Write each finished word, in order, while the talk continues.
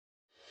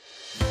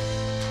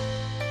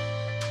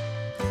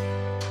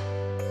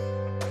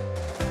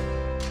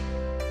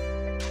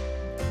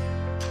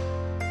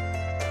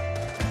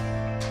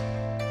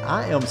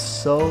I am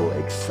so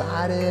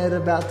excited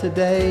about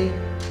today.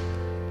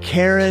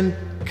 Karen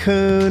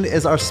Kuhn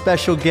is our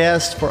special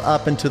guest for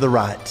Up and to the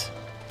Right.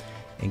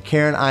 And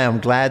Karen, I am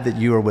glad that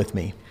you are with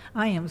me.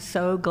 I am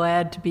so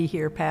glad to be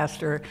here,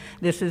 Pastor.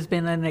 This has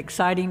been an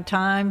exciting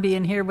time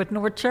being here with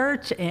North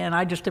Church, and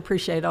I just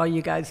appreciate all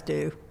you guys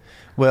do.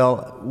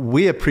 Well,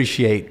 we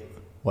appreciate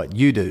what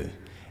you do,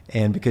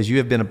 and because you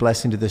have been a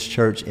blessing to this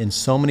church in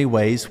so many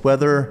ways,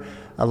 whether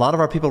a lot of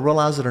our people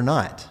realize it or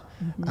not.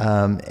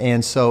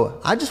 And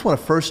so I just want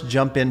to first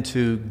jump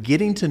into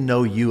getting to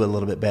know you a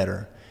little bit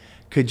better.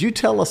 Could you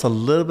tell us a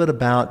little bit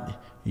about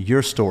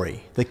your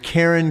story, the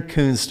Karen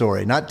Kuhn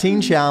story? Not Teen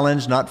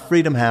Challenge, not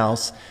Freedom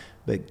House,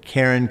 but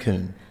Karen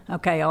Kuhn.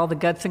 Okay, all the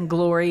guts and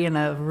glory in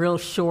a real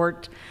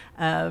short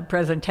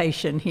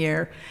presentation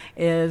here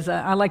is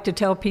I like to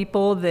tell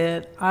people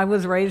that I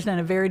was raised in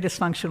a very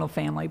dysfunctional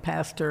family,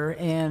 Pastor,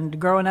 and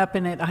growing up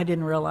in it, I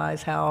didn't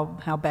realize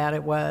how bad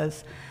it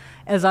was.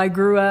 As I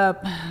grew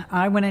up,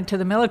 I went into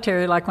the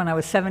military like when I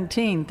was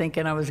 17,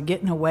 thinking I was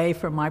getting away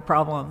from my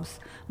problems.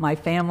 My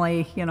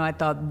family, I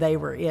thought they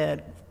were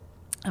it.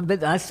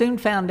 But I soon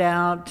found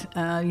out,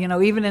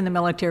 even in the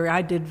military,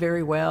 I did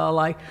very well.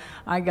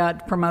 I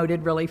got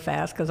promoted really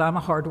fast because I'm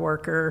a hard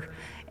worker,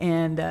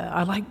 and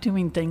I like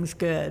doing things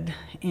good.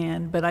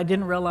 But I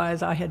didn't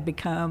realize I had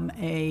become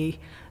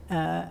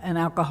an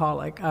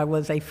alcoholic. I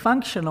was a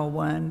functional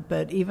one,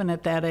 but even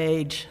at that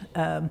age,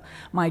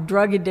 my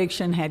drug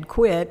addiction had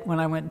quit when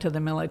I went into the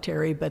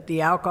military, but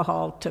the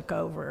alcohol took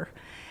over.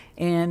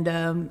 And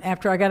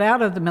after I got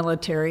out of the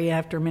military,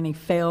 after many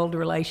failed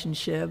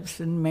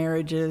relationships and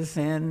marriages,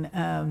 and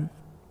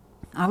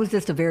I was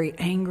just a very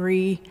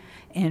angry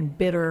and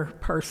bitter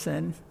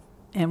person.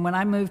 And when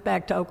I moved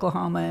back to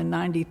Oklahoma in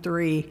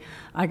 '93,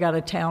 I got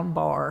a town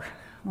bar,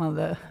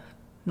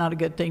 not a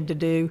good thing to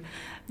do.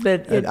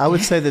 But I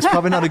would say that's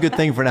probably not a good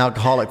thing for an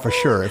alcoholic, for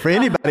sure. For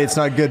anybody, it's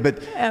not good,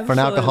 but for an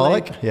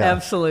alcoholic, yeah.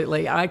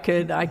 Absolutely. I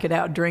could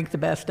outdrink the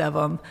best of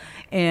them.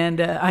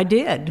 And I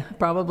did,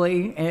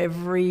 probably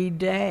every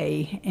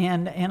day.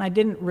 And I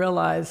didn't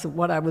realize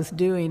what I was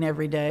doing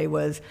every day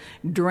was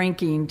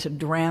drinking to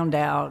drown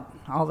out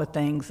all the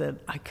things that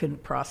I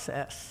couldn't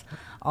process.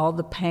 All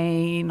the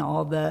pain,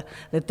 all the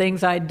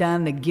things I'd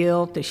done, the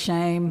guilt, the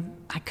shame,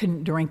 I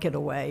couldn't drink it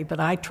away,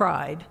 but I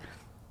tried.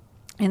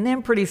 And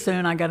then pretty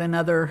soon I got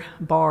another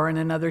bar in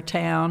another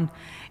town,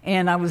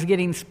 and I was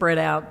getting spread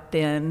out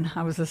thin.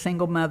 I was a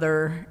single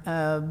mother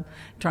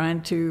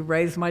trying to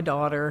raise my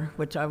daughter,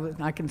 which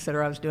I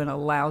consider I was doing a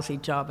lousy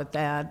job at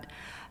that.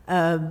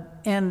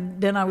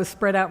 And then I was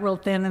spread out real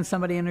thin, and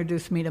somebody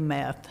introduced me to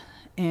meth.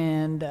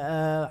 And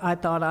I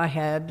thought I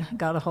had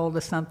got a hold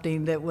of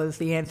something that was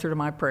the answer to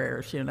my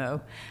prayers,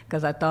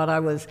 because I thought I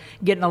was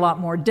getting a lot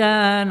more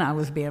done, I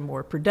was being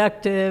more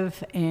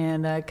productive,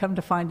 and come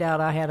to find out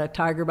I had a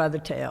tiger by the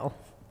tail.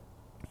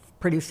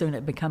 Pretty soon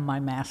it became my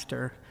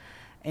master,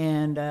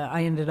 and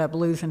I ended up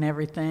losing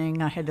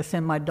everything. I had to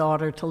send my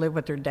daughter to live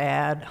with her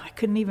dad. I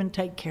couldn't even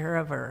take care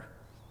of her.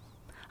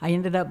 I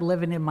ended up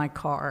living in my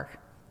car,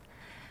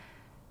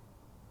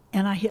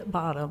 and I hit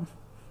bottom.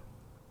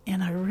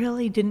 And I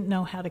really didn't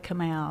know how to come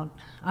out.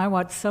 I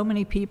watched so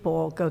many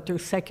people go through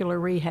secular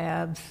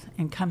rehabs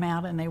and come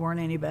out and they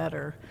weren't any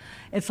better.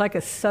 It's like a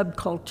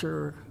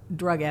subculture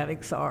drug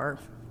addicts are.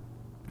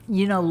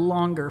 You no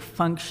longer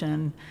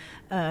function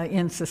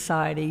in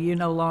society. You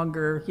no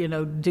longer,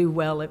 do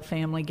well at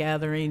family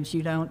gatherings.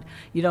 You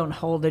don't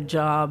hold a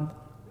job.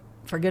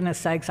 For goodness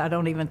sakes, I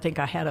don't even think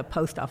I had a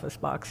post office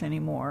box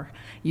anymore.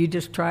 You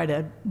just try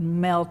to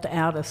melt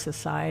out of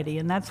society,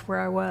 and that's where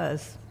I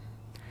was.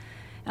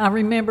 I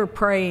remember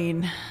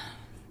praying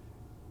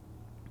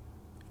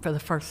for the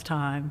first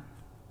time,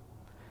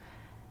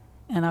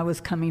 and I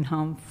was coming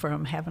home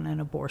from having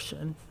an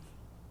abortion,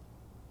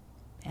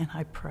 and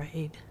I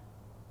prayed,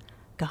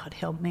 God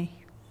help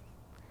me.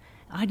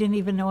 I didn't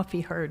even know if he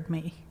heard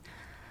me.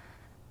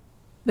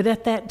 But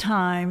at that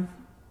time,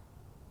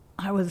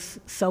 I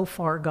was so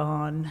far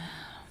gone.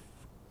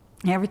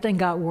 Everything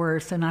got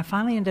worse, and I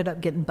finally ended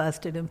up getting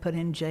busted and put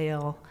in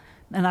jail.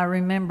 And I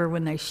remember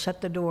when they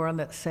shut the door on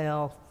that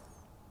cell,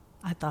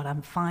 I thought,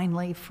 I'm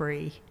finally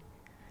free.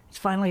 It's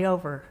finally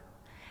over.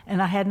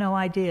 And I had no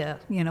idea,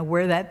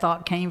 where that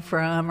thought came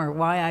from or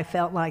why I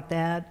felt like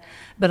that.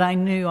 But I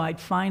knew I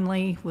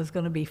finally was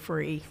going to be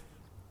free.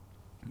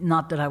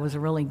 Not that I was a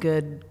really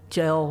good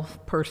jail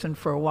person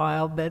for a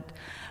while, but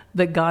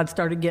God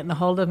started getting a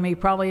hold of me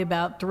probably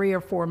about 3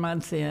 or 4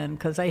 months in,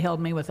 because they held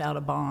me without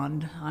a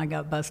bond. I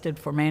got busted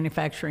for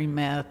manufacturing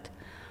meth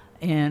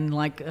and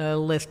like a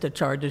list of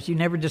charges. You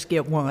never just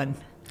get one.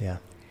 Yeah.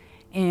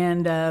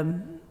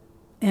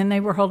 And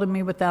they were holding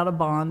me without a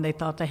bond. They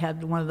thought they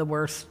had one of the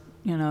worst,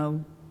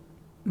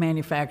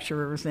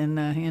 manufacturers in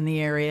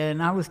the area,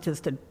 and I was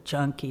just a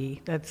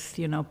junkie. That's,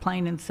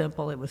 plain and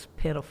simple. It was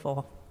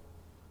pitiful.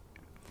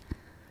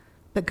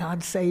 But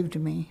God saved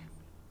me.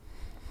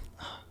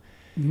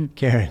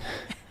 Karen.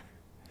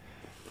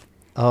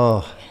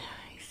 Oh.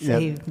 He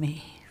saved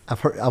me.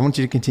 I want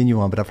you to continue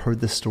on, but I've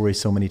heard this story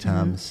so many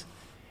times,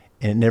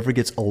 and it never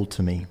gets old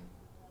to me.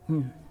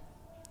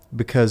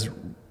 because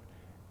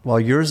while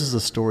yours is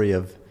a story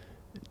of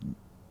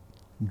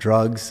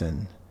drugs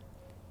and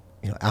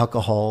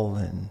alcohol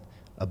and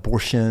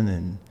abortion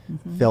and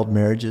failed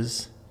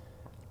marriages,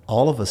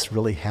 all of us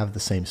really have the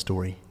same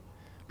story,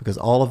 because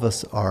all of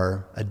us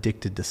are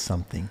addicted to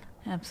something.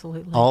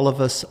 Absolutely. All of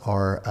us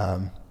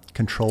are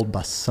controlled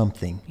by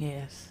something.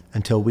 Yes.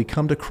 Until we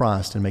come to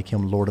Christ and make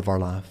him Lord of our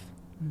life.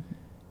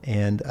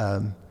 And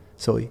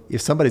so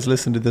if somebody's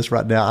listening to this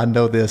right now, I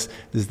know this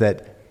is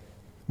that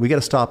we got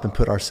to stop and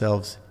put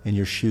ourselves in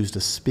your shoes to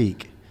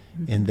speak,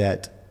 in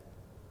that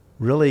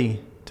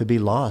really to be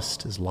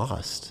lost is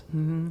lost.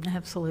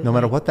 Absolutely. No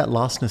matter what that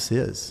lostness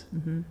is,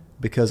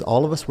 because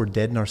all of us were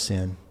dead in our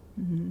sin,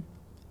 and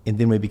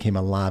then we became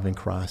alive in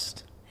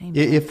Christ. Amen.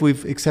 If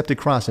we've accepted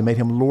Christ and made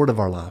him Lord of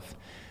our life,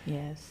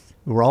 Yes.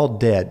 we're all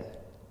dead,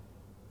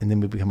 and then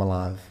we become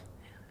alive.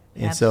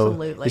 And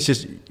Absolutely. so it's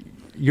just,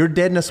 your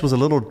deadness was a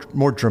little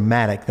more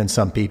dramatic than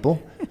some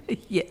people,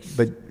 Yes.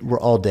 but we're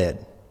all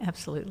dead.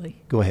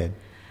 Absolutely. Go ahead.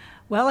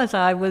 Well, as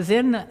I was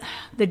in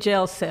the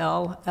jail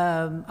cell,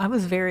 I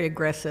was very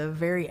aggressive,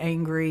 very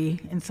angry,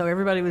 and so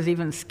everybody was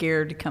even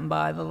scared to come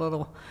by the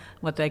little,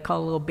 what they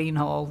call a little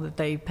beanhole that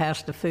they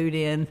passed the food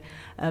in,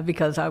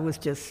 because I was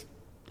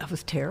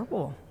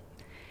terrible.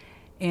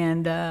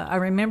 And I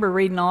remember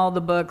reading all the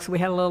books. We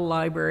had a little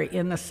library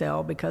in the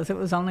cell because it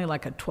was only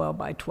like a 12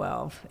 by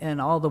 12, and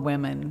all the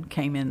women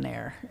came in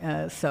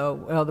there.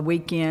 So the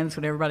weekends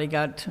when everybody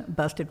got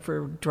busted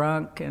for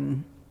drunk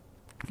and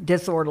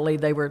disorderly,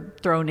 they were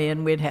thrown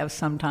in. We'd have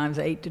sometimes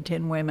 8 to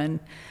 10 women,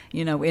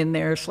 in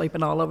there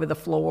sleeping all over the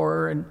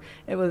floor, and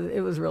it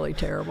was really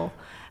terrible.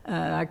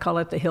 I call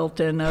it the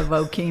Hilton of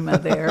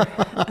Okemah there.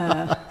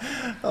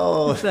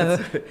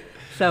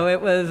 So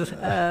it was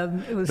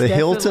the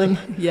Hilton?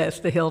 Yes,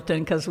 the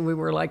Hilton, because we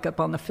were like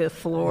up on the 5th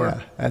floor.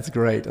 Yeah, that's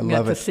great. I love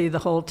Got it. to see the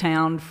whole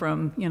town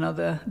from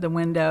the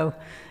window.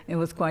 It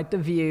was quite the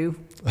view.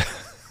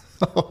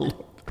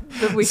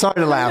 Sorry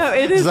to laugh. No,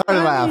 it is Sorry to funny.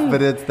 laugh,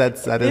 but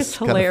that is It's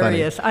kind of funny.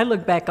 hilarious. I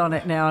look back on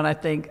it now and I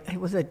think it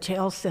was a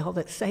jail cell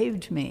that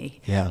saved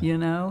me. Yeah.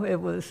 It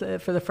was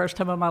for the first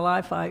time in my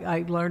life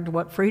I learned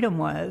what freedom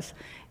was.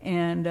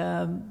 And,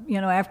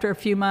 after a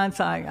few months,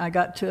 I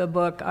got to a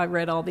book. I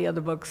read all the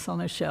other books on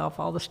the shelf,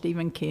 all the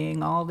Stephen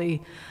King, all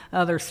the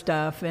other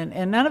stuff,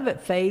 and none of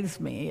it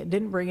fazed me. It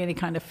didn't bring any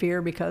kind of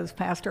fear because,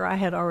 Pastor, I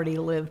had already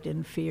lived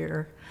in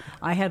fear.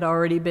 I had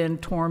already been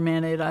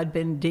tormented. I'd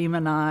been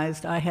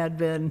demonized. I had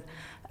been,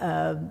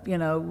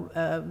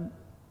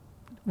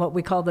 what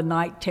we call the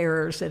night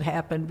terrors that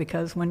happened,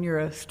 because when you're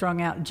a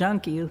strung-out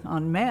junkie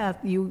on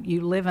meth,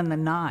 you live in the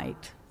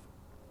night.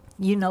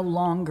 You no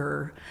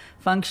longer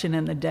function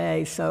in the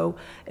day. So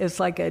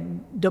it's like a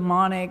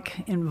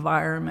demonic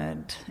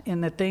environment.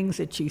 And the things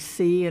that you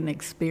see and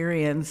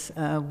experience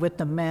with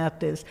the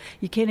meth is,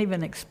 you can't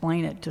even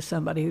explain it to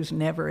somebody who's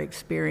never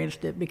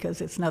experienced it,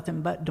 because it's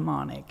nothing but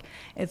demonic.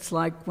 It's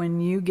like when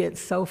you get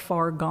so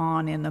far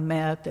gone in the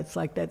meth, it's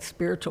like that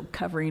spiritual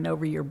covering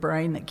over your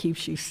brain that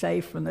keeps you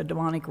safe from the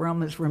demonic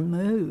realm is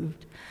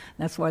removed.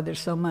 That's why there's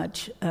so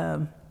much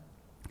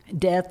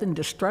death and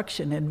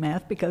destruction in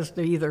meth, because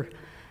they're either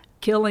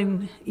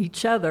killing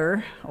each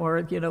other, or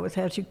it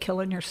has you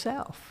killing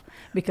yourself,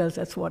 because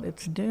that's what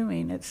it's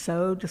doing. It's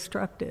so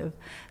destructive.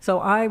 So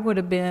I would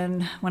have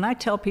been, when I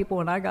tell people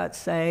when I got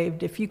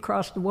saved, if you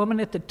crossed the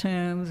woman at the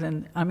tombs,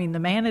 the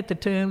man at the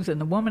tombs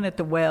and the woman at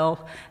the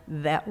well,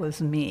 that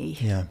was me.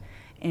 Yeah.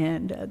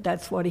 And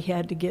that's what he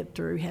had to get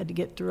through. He had to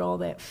get through all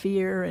that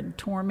fear and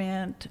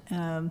torment,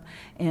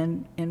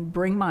 and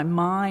bring my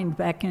mind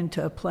back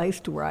into a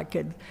place to where I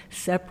could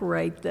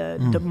separate the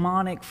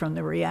demonic from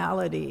the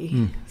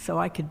reality, so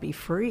I could be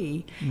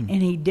free.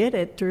 And he did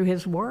it through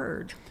his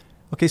word.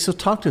 Okay, so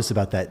talk to us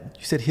about that.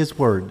 You said his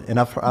word, and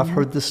I've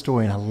heard this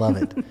story, and I love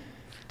it.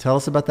 Tell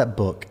us about that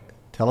book.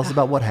 Tell us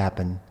about what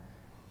happened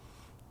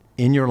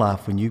in your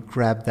life when you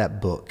grabbed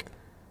that book.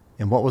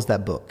 And what was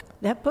that book?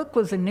 That book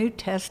was a New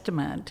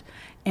Testament,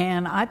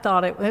 and I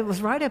thought it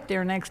was right up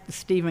there next to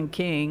Stephen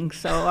King,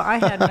 so I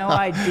had no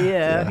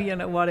idea,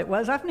 what it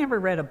was. I've never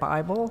read a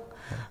Bible.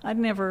 I'd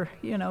never,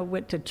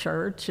 went to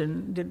church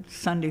and did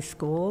Sunday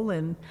school,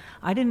 and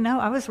I didn't know.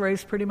 I was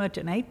raised pretty much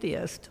an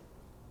atheist.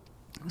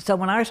 So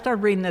when I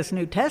started reading this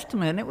New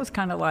Testament, it was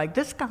kind of like,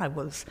 this guy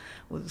was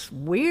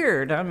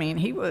weird. I mean,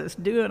 he was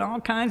doing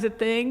all kinds of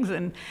things,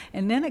 and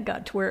then it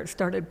got to where it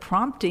started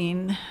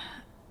prompting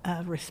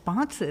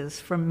responses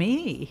from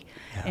me.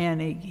 Yeah.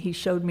 And he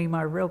showed me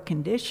my real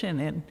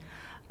condition, and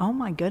oh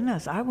my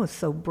goodness, I was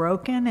so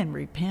broken and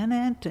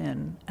repentant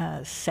and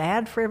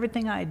sad for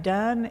everything I had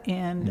done,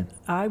 and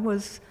I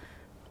was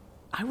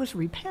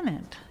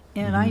repentant.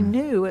 And I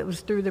knew it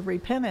was through the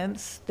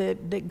repentance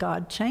that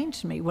God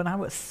changed me, when I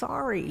was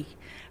sorry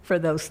for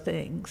those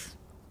things.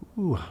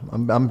 Ooh,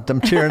 I'm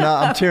tearing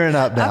up. I'm tearing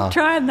up now. I'm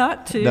trying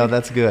not to. No,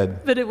 that's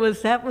good. But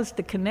that was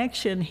the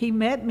connection. He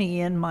met me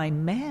in my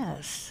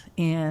mess,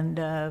 and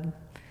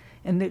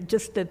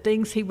just the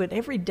things he would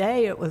every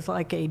day. It was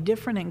like a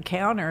different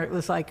encounter. It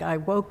was like I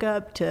woke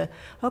up to,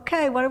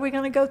 okay, what are we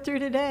going to go through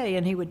today?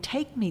 And he would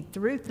take me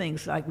through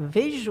things like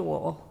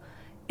visual.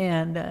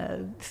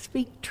 and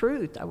speak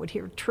truth. I would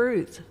hear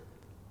truth,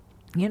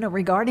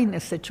 regarding the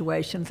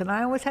situations. And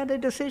I always had a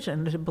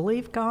decision to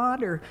believe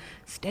God or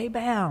stay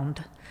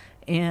bound.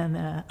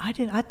 And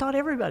I thought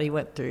everybody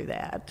went through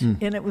that.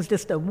 And it was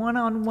just a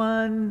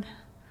one-on-one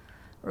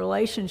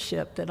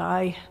relationship that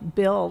I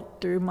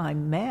built through my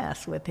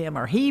mess with him,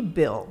 or he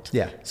built.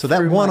 Yeah. So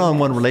that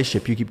one-on-one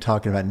relationship you keep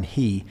talking about, and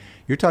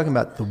you're talking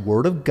about the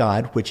Word of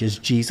God, which is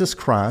Jesus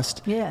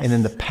Christ, yes. and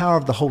then the power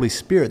of the Holy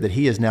Spirit that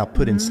He has now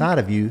put inside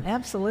of you.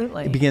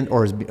 Absolutely.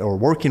 Or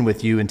working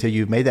with you until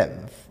you've made that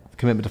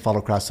commitment to follow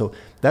Christ. So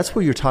that's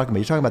what you're talking about.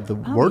 You're talking about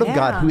the Word of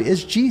God, who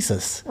is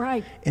Jesus.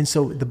 Right. And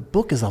so the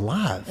book is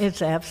alive.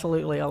 It's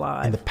absolutely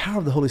alive. And the power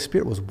of the Holy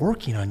Spirit was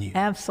working on you.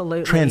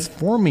 Absolutely.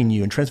 Transforming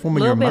you and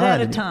transforming your mind. A little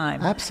bit at a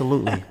time.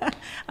 Absolutely.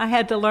 I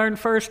had to learn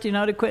first,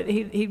 to quit.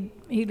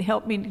 He'd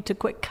helped me to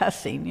quit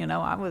cussing.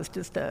 I was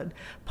just a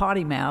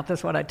potty mouth.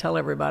 That's what I tell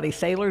everybody.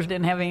 Sailors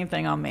didn't have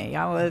anything on me.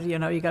 I was, you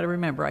got to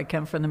remember, I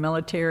come from the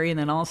military and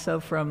then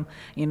also from,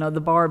 the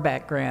bar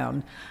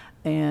background.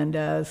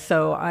 And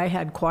so I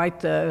had quite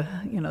the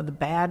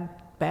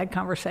bad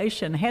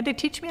conversation. They had to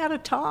teach me how to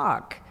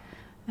talk,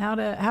 how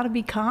to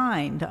be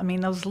kind. I mean,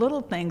 those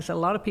little things that a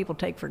lot of people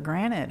take for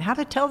granted. How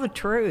to tell the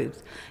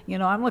truth.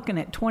 I'm looking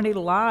at 20 to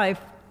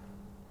life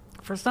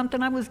for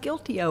something I was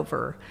guilty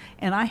over,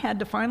 and I had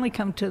to finally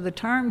come to the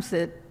terms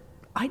that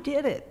I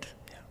did it,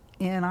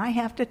 and I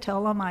have to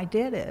tell them I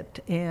did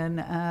it,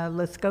 and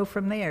let's go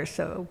from there.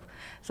 So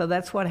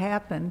that's what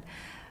happened.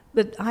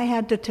 But I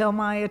had to tell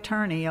my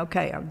attorney,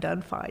 okay, I'm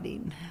done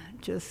fighting.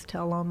 Just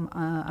tell them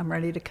I'm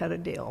ready to cut a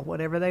deal,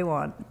 whatever they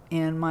want.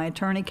 And my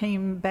attorney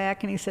came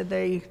back and he said,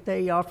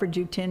 they offered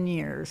you 10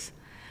 years.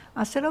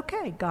 I said,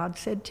 okay, God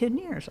said 10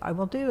 years, I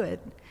will do it.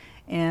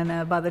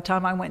 And by the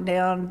time I went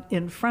down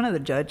in front of the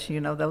judge,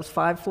 those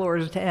 5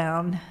 floors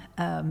down,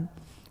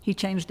 he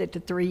changed it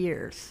to 3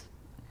 years.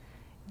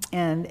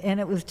 And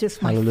it was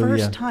just my Hallelujah.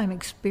 first time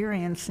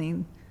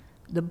experiencing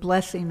the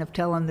blessing of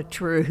telling the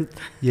truth.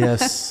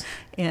 Yes.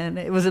 And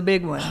it was a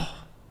big one.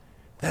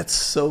 That's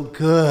so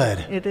good.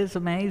 It is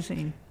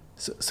amazing.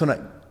 So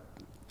now,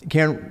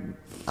 Karen,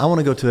 I want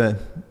to go to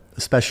a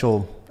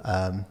special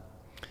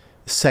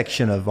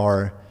section of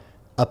our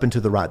Up and to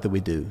the Right that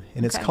we do,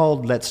 and it's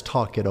called Let's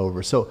Talk It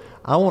Over. So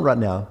I want right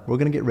now, we're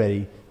going to get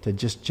ready to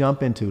just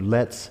jump into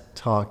Let's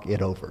Talk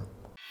It Over.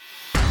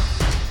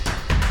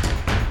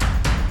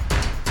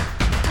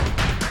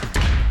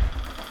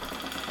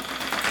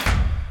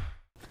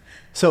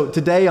 So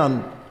today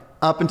on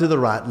Up and to the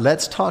Right,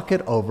 Let's Talk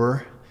It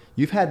Over,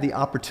 you've had the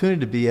opportunity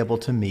to be able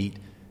to meet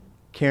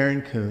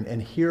Karen Kuhn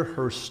and hear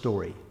her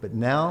story. But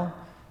now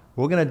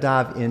we're going to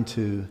dive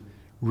into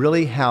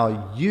really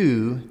how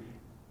you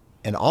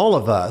and all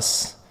of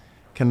us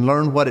can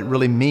learn what it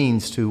really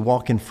means to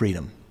walk in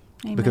freedom.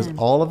 Amen. Because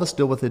all of us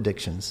deal with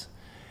addictions.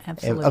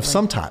 Absolutely. Of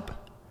some type.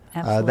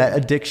 Absolutely. That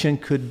addiction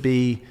could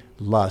be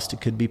lust,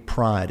 it could be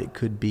pride, it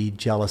could be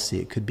jealousy,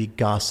 it could be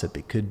gossip,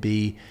 it could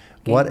be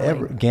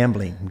whatever.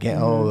 Gambling.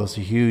 Oh, those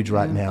are huge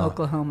right now.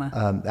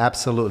 Oklahoma.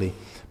 Absolutely.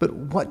 But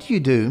what do you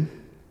do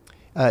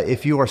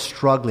if you are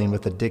struggling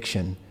with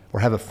addiction or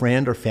have a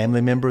friend or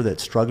family member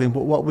that's struggling?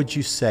 What would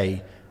you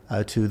say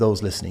to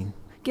those listening?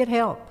 Get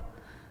help.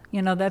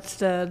 That's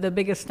the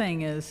biggest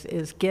thing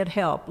is get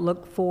help.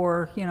 Look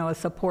for, a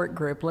support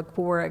group. Look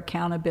for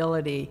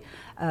accountability.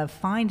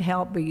 Find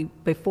help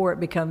before it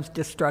becomes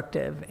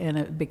destructive and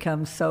it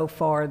becomes so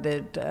far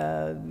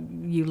that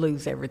you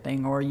lose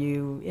everything or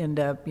you end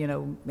up,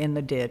 in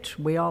the ditch.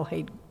 We all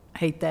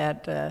hate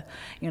that,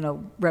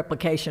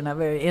 replication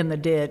of it in the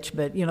ditch,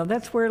 but,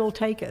 that's where it'll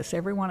take us,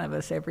 every one of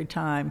us, every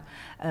time.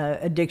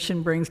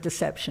 Addiction brings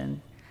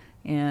deception.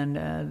 And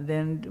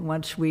then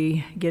once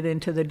we get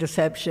into the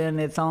deception,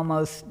 it's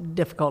almost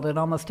difficult. It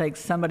almost takes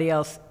somebody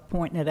else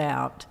pointing it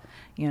out,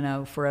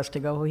 for us to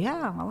go, well,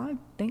 yeah, well, I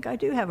think I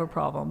do have a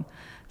problem.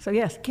 So,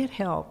 yes, get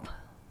help.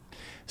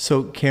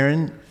 So,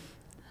 Karen,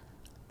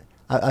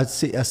 I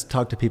see us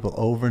talk to people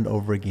over and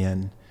over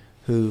again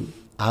who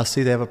I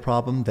see they have a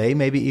problem. They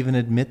maybe even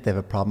admit they have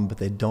a problem, but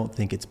they don't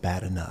think it's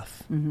bad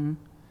enough. Mm-hmm.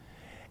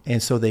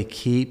 And so they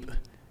keep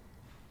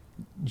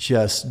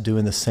just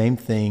doing the same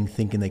thing,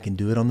 thinking they can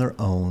do it on their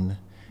own,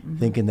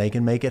 thinking they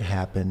can make it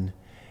happen.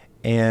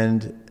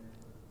 And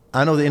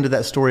I know the end of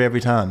that story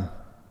every time.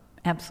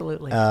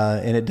 Absolutely.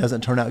 And it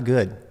doesn't turn out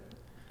good.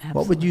 Absolutely.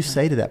 What would you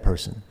say to that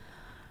person?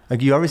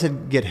 Like you already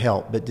said, get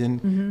help, but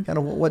then kind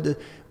of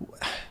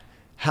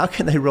how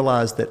can they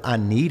realize that I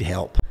need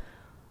help?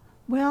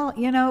 Well,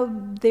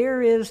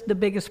 there is the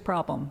biggest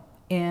problem.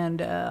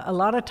 And a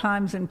lot of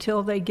times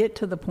until they get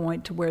to the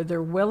point to where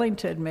they're willing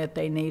to admit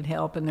they need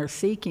help and they're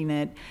seeking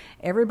it,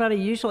 everybody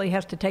usually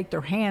has to take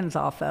their hands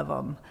off of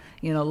them.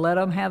 Let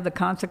them have the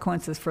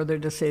consequences for their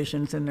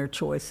decisions and their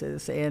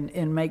choices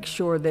and make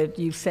sure that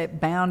you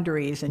set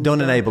boundaries. And don't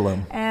enable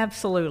them.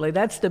 Absolutely.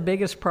 That's the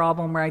biggest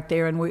problem right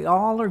there. And we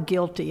all are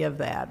guilty of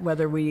that,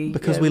 whether we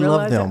because we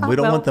love them. We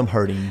don't want them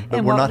hurting,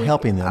 but we're not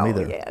helping them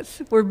either.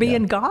 Yes. We're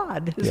being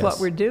God is what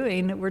we're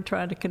doing. We're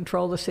trying to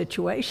control the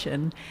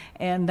situation.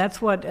 And that's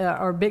that's what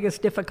our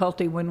biggest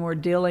difficulty when we're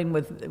dealing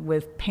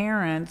with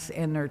parents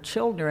and their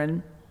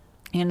children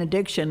in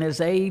addiction is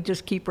they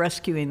just keep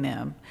rescuing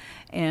them.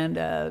 And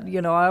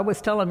I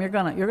always tell them you're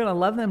gonna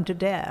love them to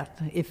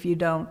death if you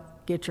don't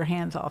get your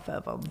hands off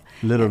of them.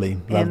 Literally,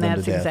 love them to death. And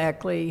that's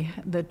exactly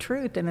the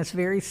truth. And it's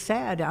very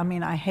sad. I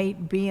mean, I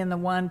hate being the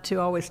one to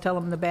always tell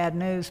them the bad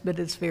news, but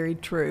it's very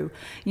true.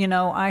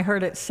 I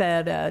heard it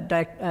said,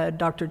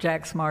 Dr.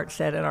 Jack Smart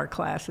said in our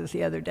classes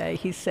the other day,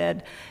 he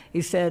said,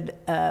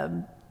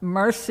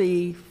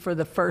 mercy for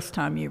the first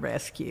time you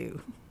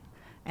rescue.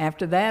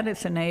 After that,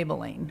 it's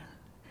enabling.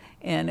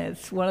 And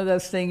it's one of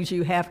those things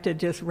you have to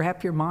just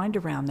wrap your mind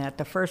around that.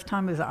 The first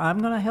time is, I'm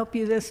going to help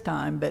you this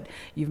time, but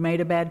you've made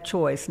a bad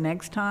choice.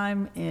 Next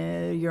time,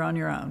 you're on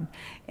your own.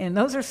 And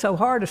those are so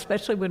hard,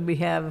 especially when we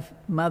have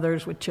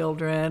mothers with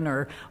children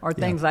or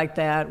things like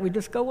that. We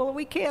just go, well,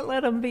 we can't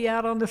let them be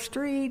out on the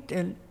street.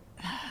 And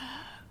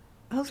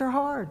those are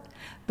hard.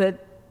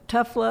 But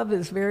tough love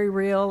is very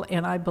real.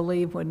 And I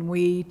believe when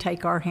we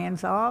take our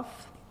hands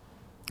off,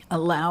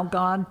 allow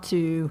God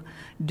to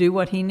do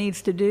what he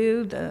needs to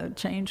do, the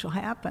change will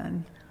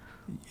happen.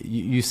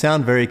 You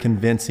sound very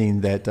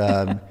convincing that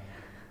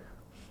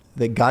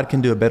that God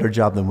can do a better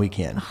job than we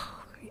can.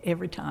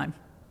 Every time.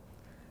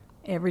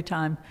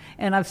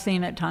 And I've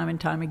seen it time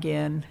and time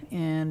again.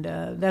 And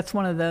that's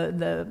one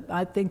of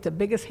I think the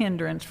biggest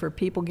hindrance for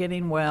people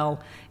getting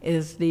well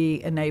is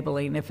the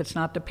enabling. If it's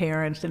not the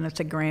parents, then it's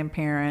a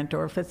grandparent,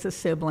 or if it's a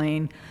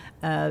sibling,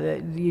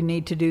 you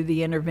need to do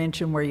the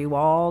intervention where you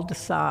all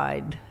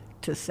decide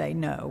to say,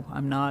 no,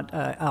 I'm not,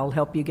 I'll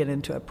help you get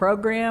into a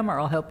program, or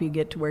I'll help you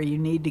get to where you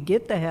need to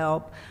get the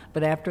help.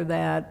 But after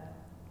that,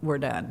 we're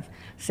done.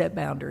 Set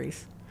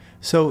boundaries.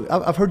 So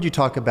I've heard you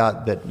talk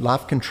about that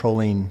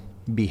life-controlling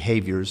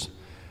behaviors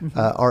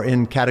are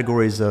in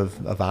categories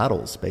of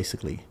idols,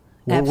 basically.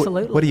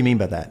 Absolutely. What do you mean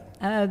by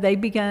that? They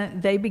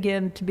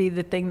begin to be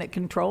the thing that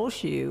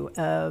controls you.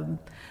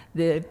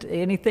 That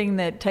anything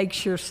that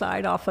takes your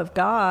sight off of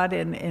God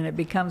and it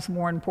becomes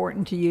more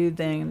important to you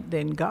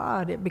than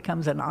God, it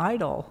becomes an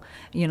idol.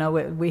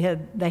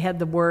 They had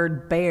the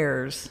word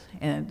bears,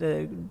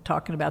 and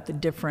talking about the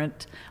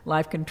different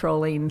life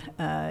controlling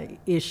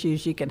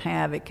issues you can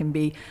have. It can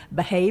be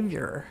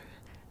behavior.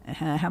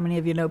 How many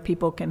of you know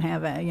people can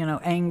have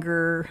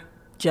anger,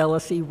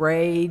 jealousy,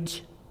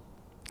 rage?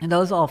 And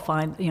those all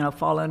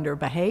fall under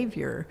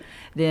behavior.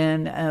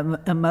 Then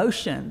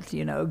emotions,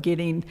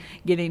 getting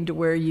to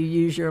where you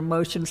use your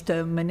emotions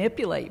to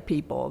manipulate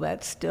people.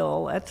 That's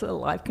a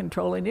life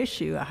controlling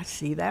issue. I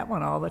see that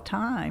one all the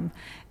time.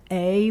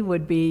 A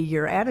would be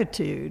your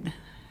attitude.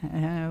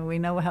 We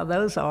know how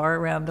those are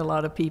around a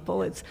lot of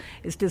people. It's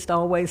just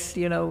always,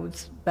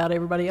 it's about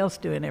everybody else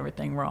doing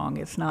everything wrong.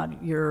 It's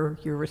not your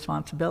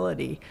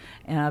responsibility.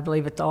 And I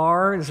believe it's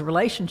R is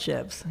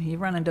relationships. You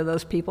run into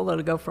those people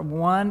that'll go from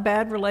one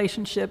bad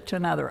relationship to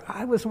another.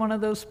 I was one of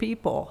those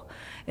people.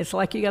 It's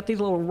like you got these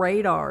little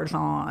radars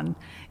on,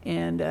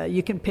 and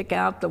you can pick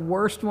out the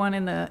worst one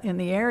in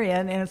the area,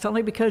 and it's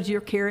only because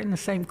you're carrying the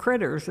same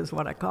critters, is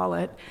what I call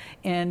it,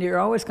 and you're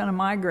always going to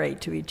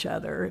migrate to each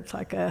other. It's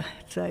like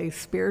it's a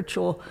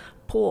spiritual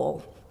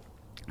pull.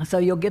 So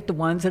you'll get the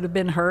ones that have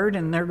been hurt,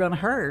 and they're going to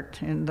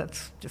hurt, and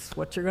that's just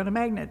what you're going to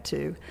magnet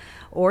to.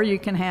 Or you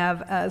can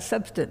have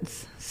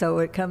substance. So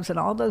it comes in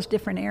all those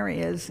different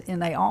areas,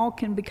 and they all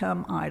can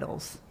become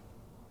idols.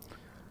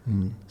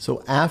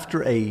 So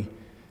after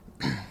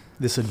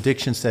this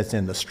addiction sets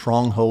in, the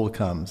stronghold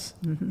comes,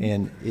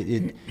 and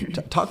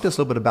talk to us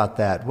a little bit about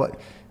that.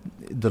 What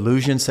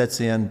delusion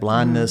sets in,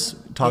 blindness.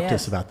 Talk to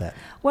us about that.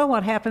 Well,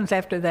 what happens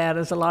after that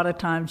is a lot of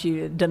times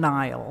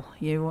denial.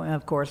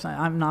 Of course,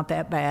 I'm not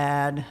that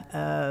bad.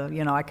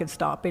 I could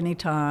stop any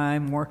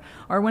time, or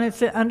when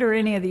it's under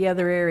any of the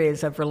other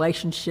areas of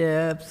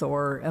relationships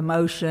or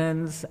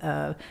emotions,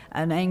 an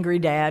angry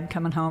dad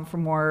coming home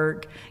from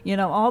work.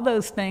 All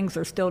those things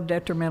are still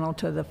detrimental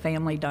to the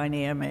family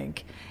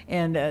dynamic,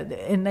 and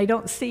they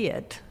don't see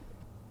it.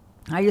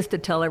 I used to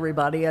tell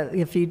everybody,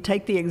 if you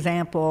take the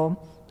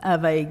example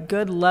of a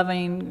good,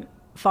 loving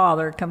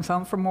father comes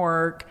home from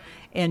work,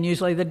 and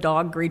usually the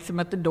dog greets him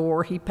at the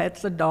door. He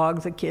pets the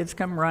dogs. The kids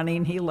come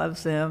running. He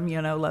loves them,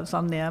 loves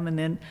on them. And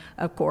then,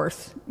 of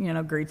course,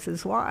 greets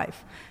his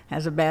wife.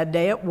 Has a bad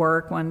day at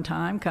work one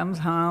time, comes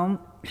home.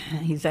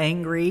 He's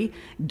angry.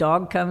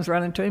 Dog comes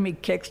running to him. He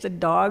kicks the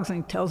dogs and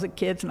he tells the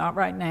kids, not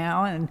right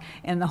now.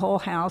 And the whole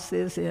house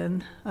is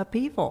in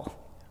upheaval.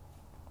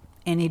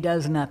 And he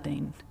does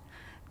nothing.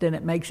 Then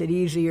it makes it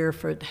easier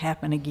for it to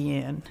happen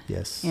again.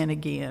 Yes. And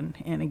again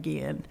and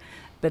again.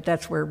 But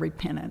that's where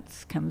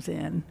repentance comes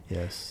in.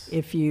 Yes.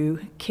 If you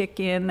kick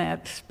in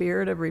that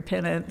spirit of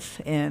repentance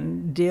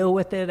and deal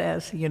with it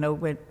as,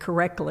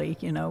 correctly,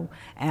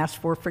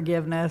 ask for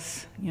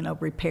forgiveness,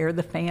 repair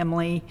the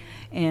family,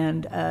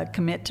 and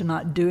commit to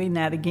not doing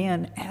that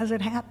again as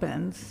it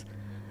happens,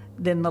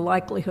 then the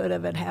likelihood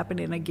of it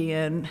happening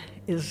again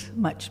is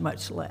much,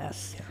 much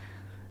less. Yeah.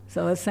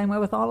 So it's the same way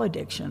with all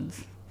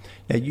addictions.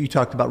 Now, you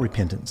talked about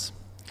repentance.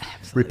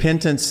 Absolutely.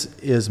 Repentance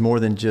is more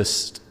than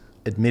just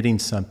admitting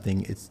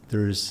something.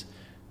 There's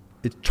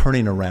it's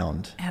turning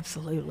around.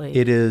 Absolutely.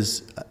 It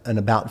is an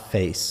about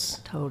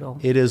face. Total.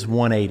 It is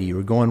 180.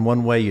 You're going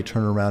one way, you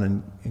turn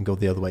around and go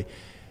the other way.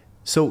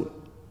 So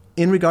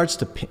in regards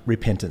to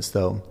repentance,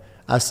 though,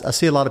 I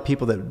see a lot of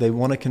people that they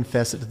want to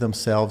confess it to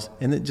themselves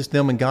and it just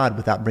them and God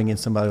without bringing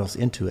somebody else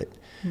into it.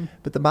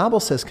 But the Bible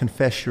says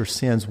confess your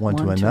sins one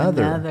to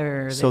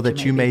another so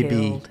that you may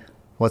be,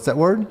 what's that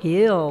word?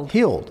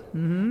 Healed.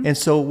 And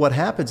so what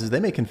happens is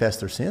they may confess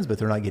their sins, but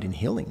they're not getting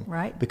healing.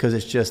 Right. Because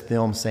it's just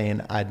them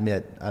saying, I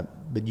admit,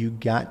 but you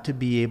got to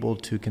be able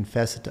to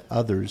confess it to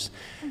others.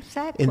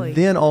 Exactly. And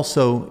then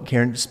also,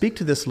 Karen, speak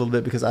to this a little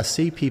bit because I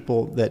see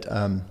people that,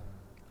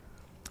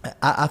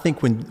 I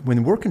think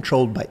when we're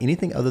controlled by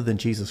anything other than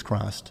Jesus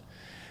Christ,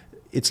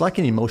 it's like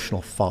an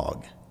emotional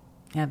fog.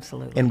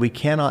 Absolutely. And we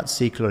cannot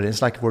see clearly.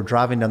 It's like if we're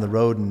driving down the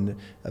road and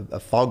a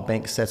fog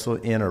bank sets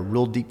in, a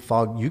real deep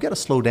fog, you got to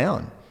slow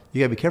down. You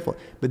got to be careful.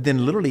 But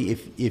then literally,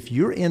 if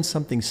you're in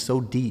something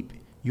so deep,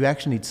 you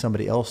actually need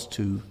somebody else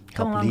to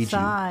help lead you.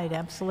 Come alongside,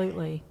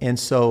 absolutely. And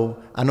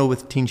so I know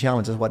with Teen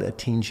Challenge, that's what a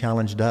Teen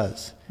Challenge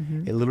does.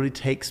 It literally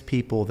takes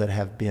people that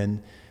have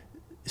been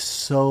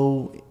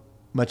so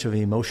much of an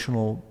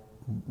emotional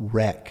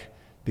wreck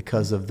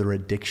because of their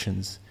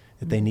addictions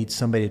that they need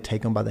somebody to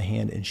take them by the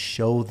hand and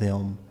show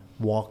them,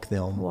 walk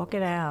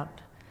it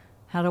out,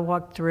 how to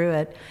walk through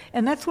it.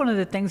 And that's one of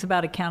the things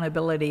about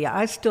accountability.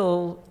 I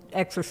still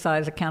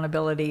exercise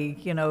accountability,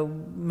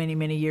 many,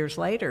 many years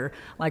later.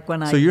 Like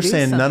when So you're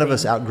saying none of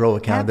us outgrow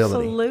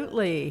accountability?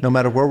 Absolutely. No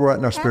matter where we're at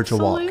in our spiritual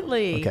walk?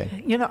 Absolutely.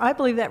 Okay. I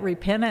believe that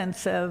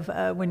repentance of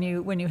when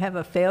you have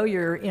a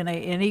failure in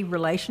any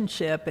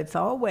relationship, it's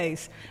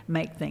always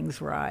make things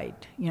right,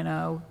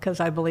 because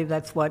I believe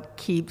that's what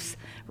keeps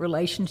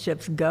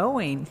relationships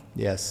going.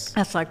 Yes.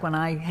 That's like when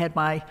I had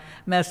my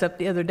mess up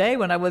the other day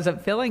when I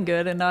wasn't feeling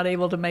good and not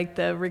able to make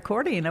the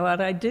recording. You know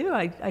what I do?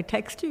 I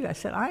text you. I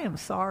said, I am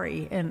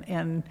sorry.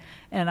 And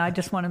I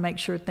just want to make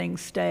sure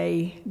things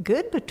stay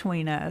good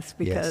between us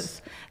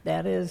because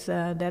that is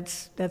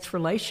that's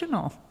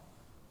relational.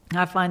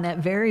 I find that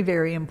very,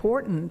 very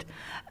important.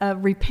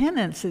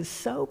 Repentance is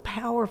so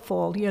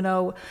powerful.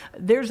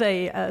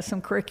 There's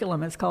some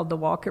curriculum. It's called the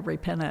Walk of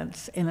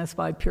Repentance, and it's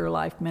by Pure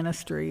Life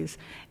Ministries.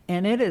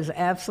 And it is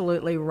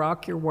absolutely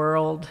rock your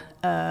world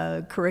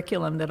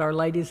curriculum that our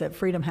ladies at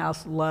Freedom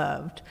House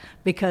loved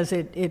because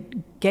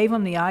it gave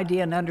them the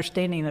idea and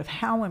understanding of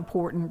how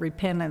important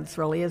repentance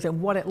really is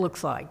and what it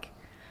looks like.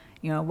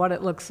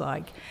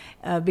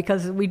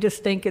 Because we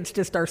just think it's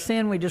just our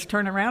sin. We just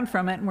turn around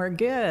from it and we're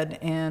good.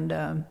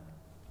 And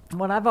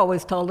what I've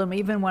always told them,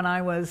 even when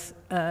I was,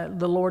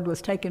 the Lord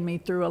was taking me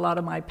through a lot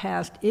of my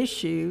past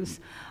issues,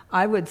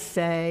 I would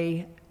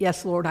say,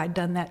 yes, Lord, I've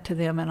done that to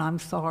them and I'm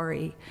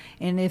sorry.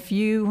 And if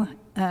you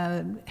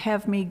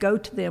have me go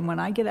to them when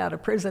I get out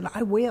of prison,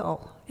 I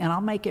will, and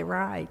I'll make it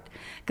right.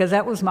 Because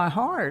that was my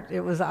heart.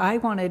 It was, I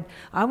wanted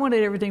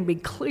everything to be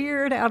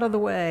cleared out of the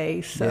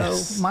way. So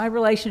my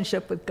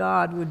relationship with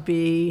God would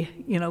be,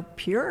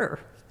 pure.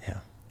 Yeah.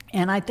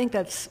 And I think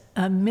that's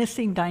a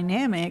missing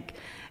dynamic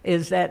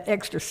is that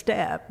extra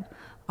step.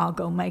 I'll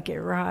go make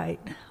it right.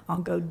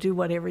 I'll go do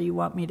whatever you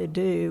want me to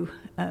do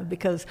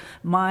because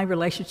my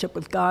relationship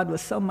with God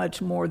was so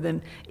much more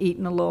than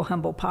eating a little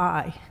humble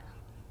pie.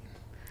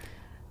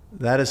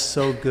 That is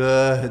so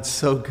good. It's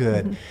so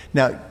good.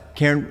 Now,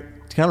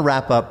 Karen, to kind of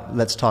wrap up,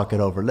 let's talk it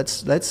over.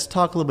 Let's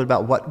talk a little bit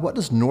about what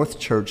does North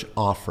Church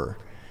offer,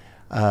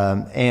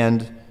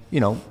 and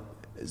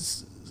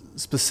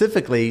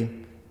specifically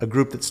a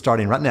group that's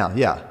starting right now.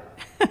 Yeah.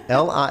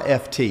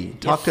 LIFT.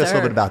 Talk to us a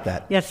little bit about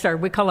that. Yes, sir.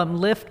 We call them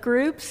LIFT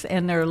groups,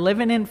 and they're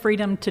living in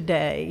freedom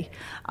today.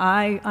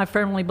 I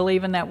firmly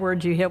believe in that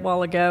word you hit a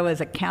while ago as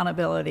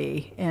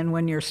accountability. And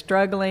when you're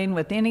struggling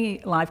with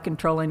any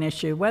life-controlling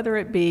issue, whether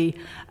it be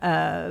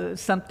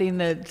something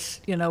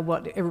that's,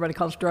 what everybody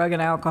calls drug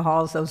and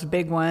alcohol, those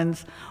big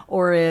ones,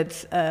 or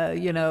it's,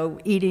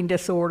 eating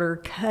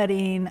disorder,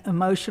 cutting,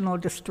 emotional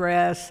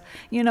distress,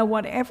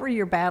 whatever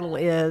your battle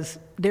is,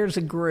 there's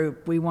a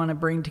group we want to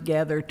bring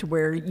together to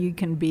where you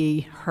can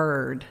be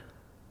heard.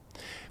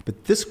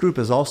 But this group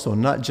is also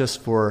not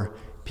just for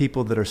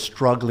people that are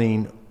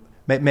struggling.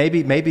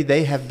 Maybe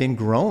they have been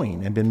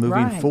growing and been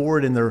moving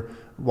forward in their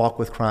walk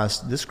with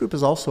Christ. This group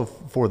is also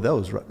for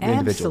those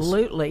individuals.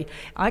 Absolutely.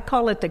 I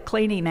call it the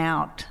cleaning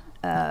out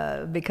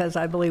because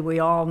I believe we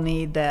all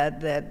need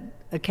that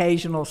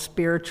occasional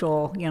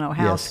spiritual,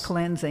 house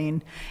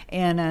cleansing.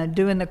 And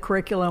doing the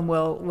curriculum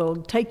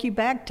will take you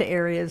back to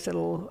areas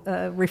that'll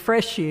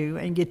refresh you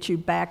and get you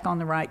back on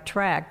the right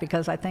track.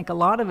 Because I think a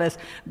lot of us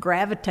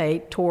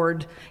gravitate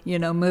toward,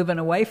 moving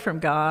away from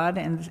God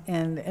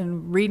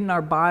and reading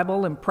our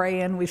Bible and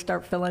praying. We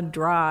start feeling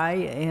dry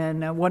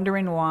and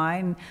wondering why.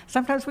 And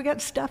sometimes we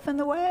got stuff in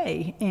the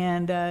way.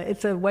 And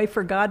it's a way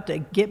for God to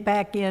get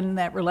back in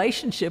that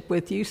relationship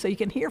with you so you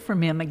can hear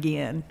from Him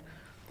again.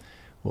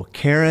 Well,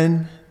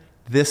 Karen,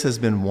 this has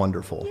been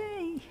wonderful.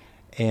 Yay.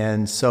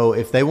 And so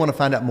if they want to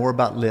find out more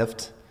about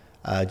LIFT,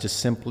 just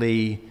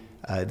simply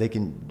They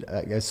can, I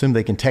assume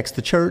they can text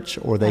the church,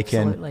 or they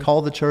Absolutely. can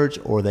call the church,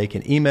 or they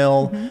can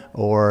email,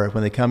 or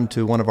when they come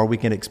to one of our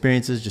weekend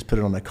experiences, just put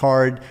it on a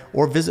card,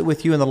 or visit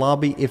with you in the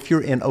lobby if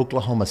you're in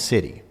Oklahoma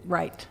City.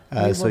 Right.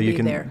 So you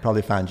can there.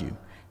 probably find you.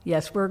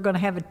 Yes, we're going to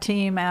have a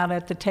team out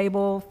at the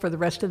table for the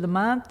rest of the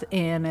month,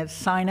 and it's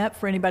sign up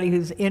for anybody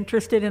who's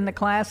interested in the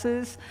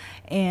classes.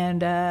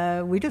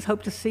 And we just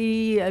hope to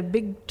see a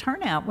big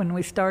turnout when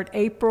we start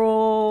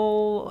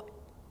April,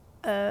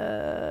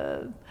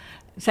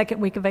 second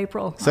week of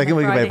April. Second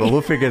week of April.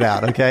 We'll figure it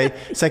out, okay?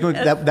 Second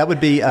week, that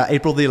would be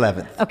April the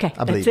 11th. Okay,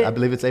 I believe. that's it. I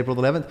believe it's April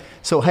the 11th.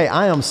 So, hey,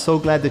 I am so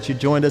glad that you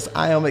joined us.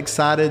 I am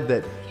excited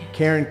that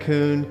Karen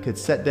Kuhn could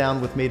sit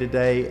down with me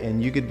today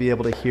and you could be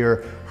able to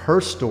hear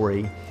her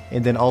story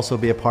and then also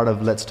be a part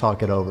of Let's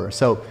Talk It Over.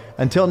 So,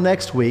 until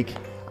next week,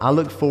 I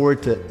look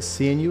forward to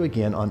seeing you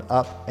again on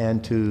Up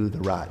and to the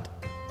Right.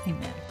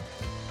 Amen.